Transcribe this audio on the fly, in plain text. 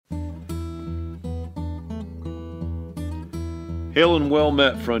Hail and well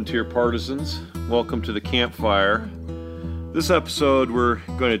met, frontier partisans. Welcome to the campfire. This episode, we're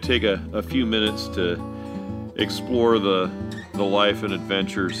going to take a few minutes to explore the life and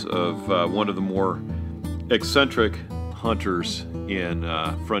adventures of one of the more eccentric hunters in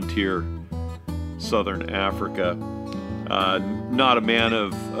frontier southern Africa. Not a man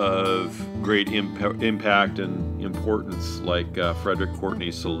of great impact and importance like Frederick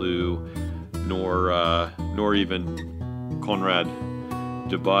Courtenay Selous, nor even Conrad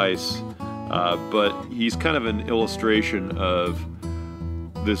de Buys, but he's kind of an illustration of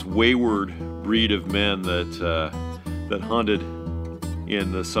this wayward breed of men that hunted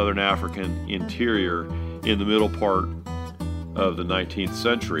in the southern African interior in the middle part of the 19th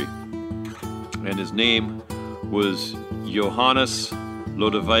century. And his name was Johannes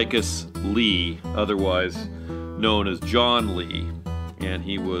Lodewikus Lee, otherwise known as John Lee, and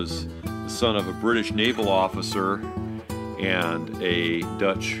he was the son of a British naval officer and a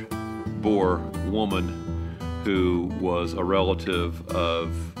Dutch Boer woman who was a relative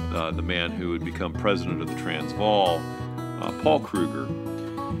of the man who would become president of the Transvaal, Paul Kruger.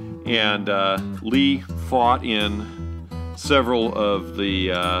 And Lee fought in several of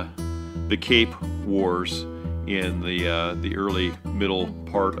the Cape Wars in the early middle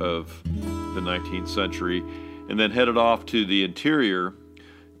part of the 19th century, and then headed off to the interior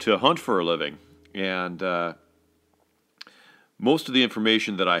to hunt for a living. And most of the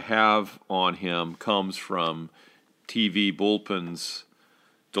information that I have on him comes from T.V. Bulpin's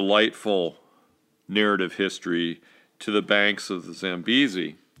delightful narrative history, To the Banks of the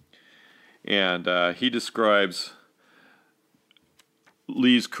Zambezi. And he describes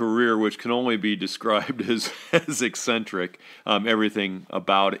Lee's career, which can only be described as eccentric, everything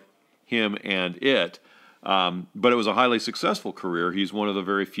about him and it. But it was a highly successful career. He's one of the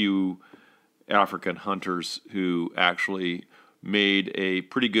very few African hunters who actually made a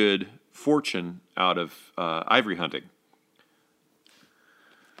pretty good fortune out of ivory hunting.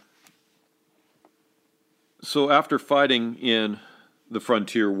 So after fighting in the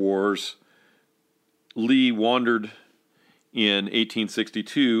frontier wars, Lee wandered in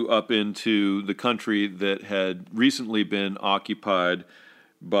 1862 up into the country that had recently been occupied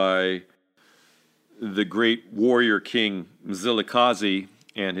by the great warrior king Mzilikazi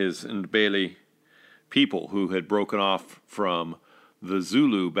and his Ndebele people who had broken off from the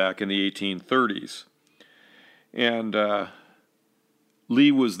Zulu back in the 1830s. And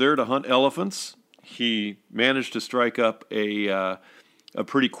Lee was there to hunt elephants. He managed to strike up a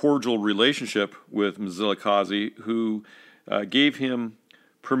pretty cordial relationship with Mzilikazi, who gave him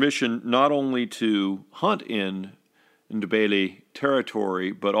permission not only to hunt in Ndebele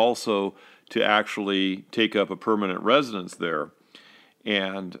territory, but also to actually take up a permanent residence there.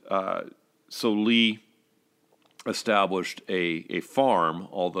 And so Lee established a farm,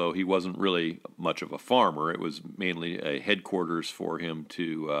 although he wasn't really much of a farmer. It was mainly a headquarters for him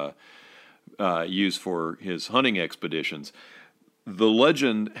to use for his hunting expeditions. The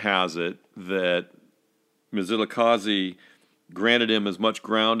legend has it that Mzilikazi granted him as much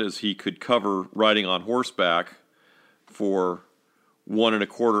ground as he could cover riding on horseback for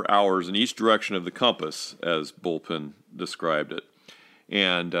 1.25 hours in each direction of the compass, as Bulpin described it.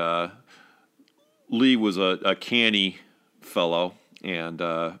 And Lee was a canny fellow and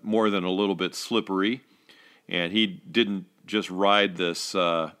more than a little bit slippery, and he didn't just ride this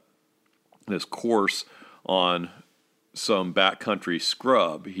course on some backcountry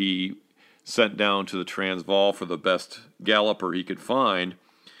scrub. He sent down to the Transvaal for the best galloper he could find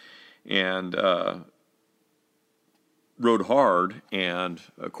and rode hard, and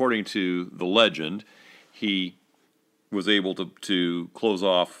according to the legend, he was able to close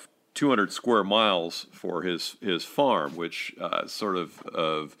off 200 square miles for his farm, which sort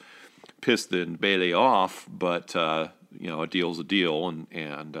of pissed the Ndebele off, but a deal's a deal,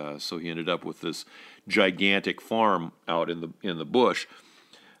 and so he ended up with this gigantic farm out in the bush.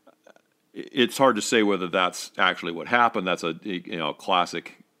 It's hard to say whether that's actually what happened. That's a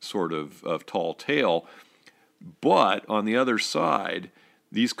classic sort of tall tale. But on the other side,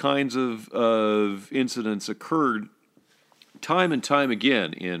 these kinds of incidents occurred time and time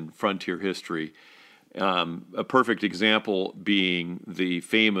again in frontier history. A perfect example being the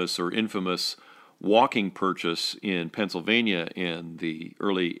famous or infamous walking purchase in Pennsylvania in the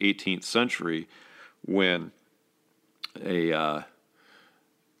early 18th century, when a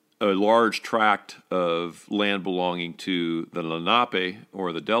large tract of land belonging to the Lenape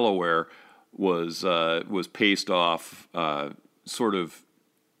or the Delaware was paced off sort of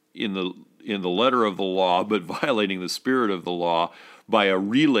in the letter of the law, but violating the spirit of the law by a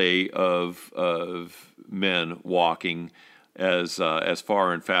relay of men walking as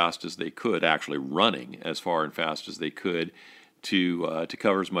far and fast as they could, actually running as far and fast as they could to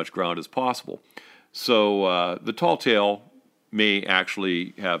cover as much ground as possible. So the tall tale may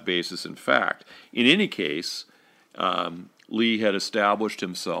actually have basis in fact. In any case, Lee had established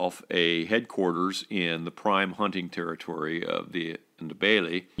himself a headquarters in the prime hunting territory of the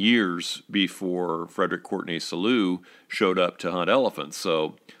Ndebele years before Frederick Courtenay Selous showed up to hunt elephants.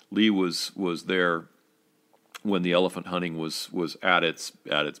 So Lee was there when the elephant hunting was at its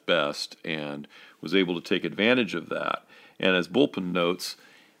best, and was able to take advantage of that. And as Bulpin notes,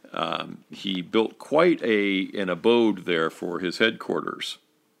 he built quite an abode there for his headquarters.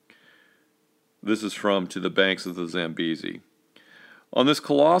 This is from To the Banks of the Zambezi. On this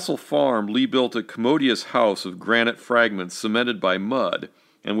colossal farm, Lee built a commodious house of granite fragments cemented by mud,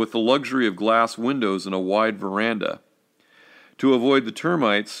 and with the luxury of glass windows and a wide veranda. To avoid the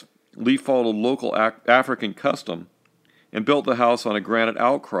termites, Lee followed local African custom and built the house on a granite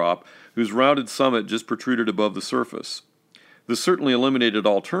outcrop whose rounded summit just protruded above the surface. This certainly eliminated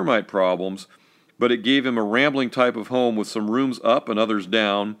all termite problems, but it gave him a rambling type of home with some rooms up and others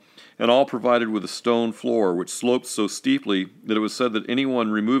down, and all provided with a stone floor which sloped so steeply that it was said that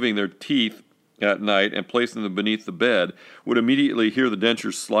anyone removing their teeth at night and placing them beneath the bed would immediately hear the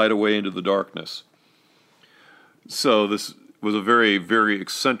dentures slide away into the darkness. So this was a very, very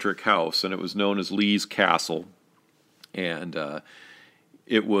eccentric house, and it was known as Lee's Castle. And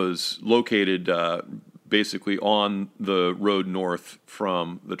it was located basically on the road north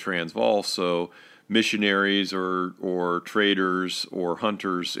from the Transvaal, so missionaries or traders or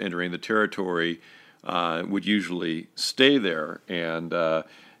hunters entering the territory would usually stay there, and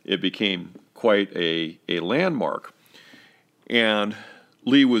it became quite a landmark. And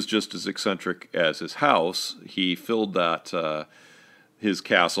Lee was just as eccentric as his house. He filled that his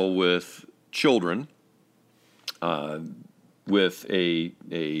castle with children, with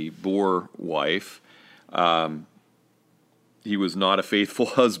a Boer wife. He was not a faithful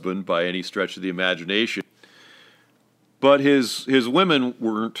husband by any stretch of the imagination, but his women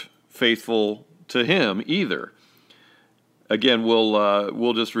weren't faithful to him either. Again,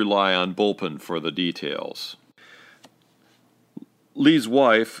 we'll just rely on Bulpin for the details. Lee's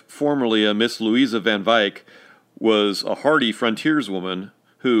wife, formerly a Miss Louisa Van Wyck, was a hardy frontierswoman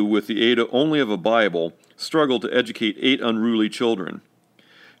who, with the aid only of a Bible, struggled to educate 8 unruly children.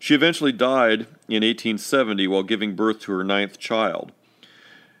 She eventually died in 1870 while giving birth to her 9th child.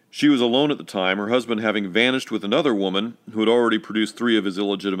 She was alone at the time, her husband having vanished with another woman who had already produced 3 of his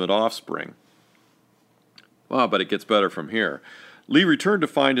illegitimate offspring. But it gets better from here. Lee returned to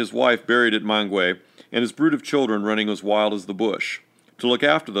find his wife buried at Mangwe and his brood of children running as wild as the bush. To look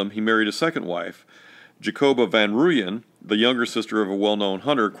after them, he married a second wife, Jacoba Van Rooyen, the younger sister of a well-known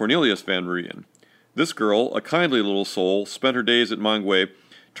hunter, Cornelius Van Rooyen. This girl, a kindly little soul, spent her days at Mangwe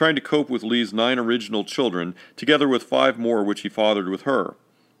trying to cope with Lee's 9 original children, together with 5 more which he fathered with her.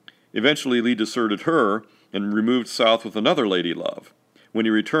 Eventually, Lee deserted her and removed south with another lady love. When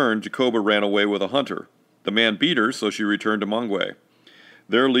he returned, Jacoba ran away with a hunter. The man beat her, so she returned to Mangwe.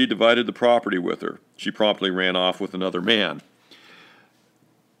 There, Lee divided the property with her. She promptly ran off with another man.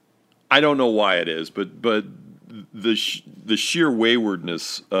 I don't know why it is, but the sheer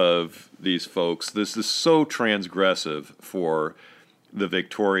waywardness of these folks, this is so transgressive for the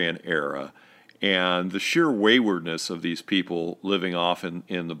Victorian era, and the sheer waywardness of these people living off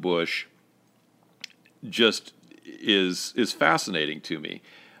in the bush just is fascinating to me.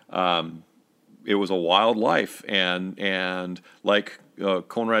 It was a wild life, and like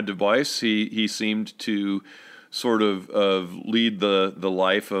Conrad de Buys, he seemed to sort of lead the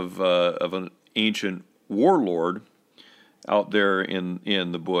life of an ancient warlord out there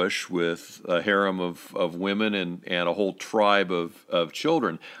in the bush with a harem of women and a whole tribe of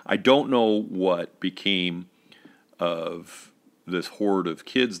children. I don't know what became of this horde of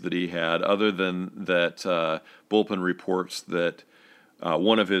kids that he had, other than that Bulpin reports that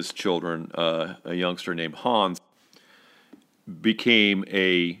one of his children, a youngster named Hans, became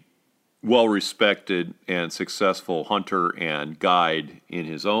a well-respected and successful hunter and guide in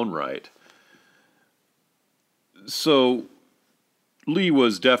his own right. So Lee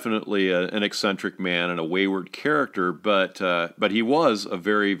was definitely an eccentric man and a wayward character, but he was a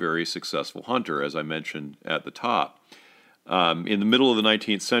very, very successful hunter, as I mentioned at the top. In the middle of the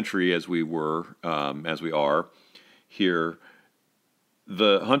 19th century, as we are here,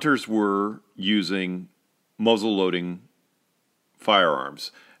 the hunters were using muzzle-loading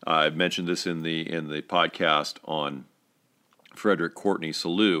firearms. I mentioned this in the podcast on Frederick Courtenay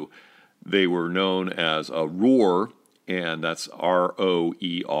Selous. They were known as a roer, and that's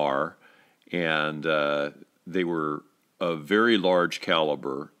R-O-E-R, and they were a very large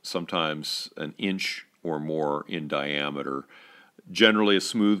caliber, sometimes an inch or more in diameter, generally a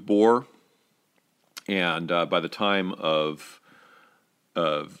smooth bore. And by the time of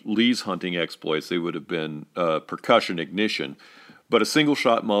Lee's hunting exploits, they would have been percussion ignition. But a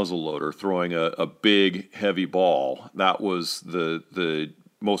single-shot muzzleloader throwing a big, heavy ball, that was the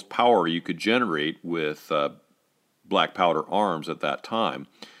most power you could generate with black powder arms at that time.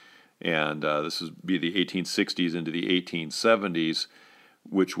 And this would be the 1860s into the 1870s,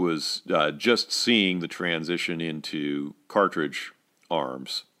 which was just seeing the transition into cartridge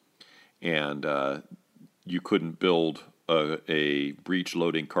arms. And you couldn't build a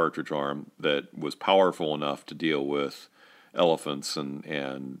breech-loading cartridge arm that was powerful enough to deal with elephants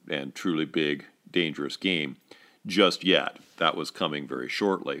and truly big, dangerous game just yet. That was coming very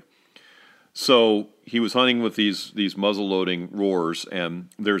shortly. So he was hunting with these muzzle-loading roars, and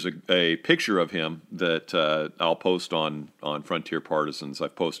there's a picture of him that I'll post on Frontier Partisans.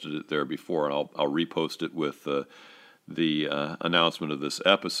 I've posted it there before, and I'll repost it with the announcement of this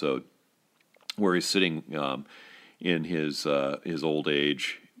episode, where he's sitting in his old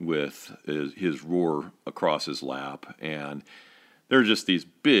age with his roar across his lap, and they're just these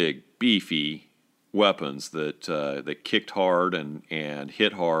big, beefy weapons that kicked hard and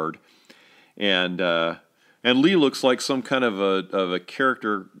hit hard. And Lee looks like some kind of a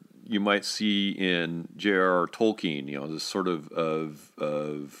character you might see in J.R.R. Tolkien, this sort of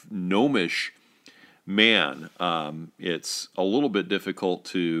gnomish man. It's a little bit difficult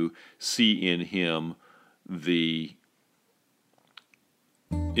to see in him the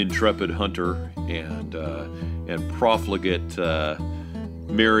intrepid hunter and profligate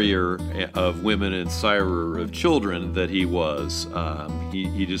marrier of women and sirer of children that he was.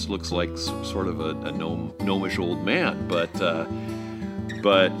 He just looks like sort of a gnomish old man,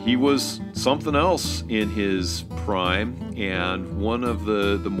 but he was something else in his prime, and one of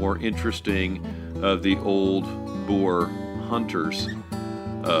the more interesting of the old Boer hunters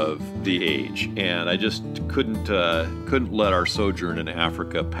of the age. And I just couldn't let our sojourn in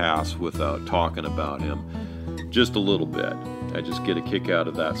Africa pass without talking about him just a little bit. I just get a kick out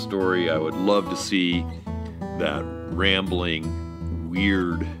of that story. I would love to see that rambling,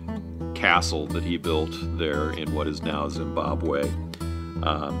 weird castle that he built there in what is now Zimbabwe.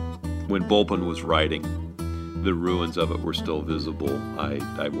 When Bulpin was writing, the ruins of it were still visible.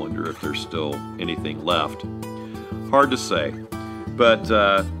 I wonder if there's still anything left. Hard to say. But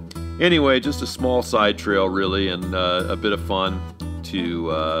anyway, just a small side trail, really, and a bit of fun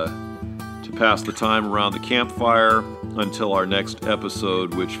to pass the time around the campfire until our next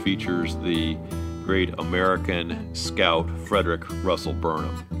episode, which features the great American scout Frederick Russell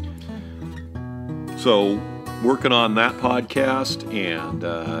Burnham. So, working on that podcast, and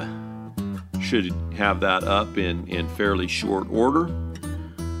should have that up in fairly short order.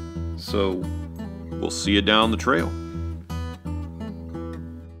 So, we'll see you down the trail.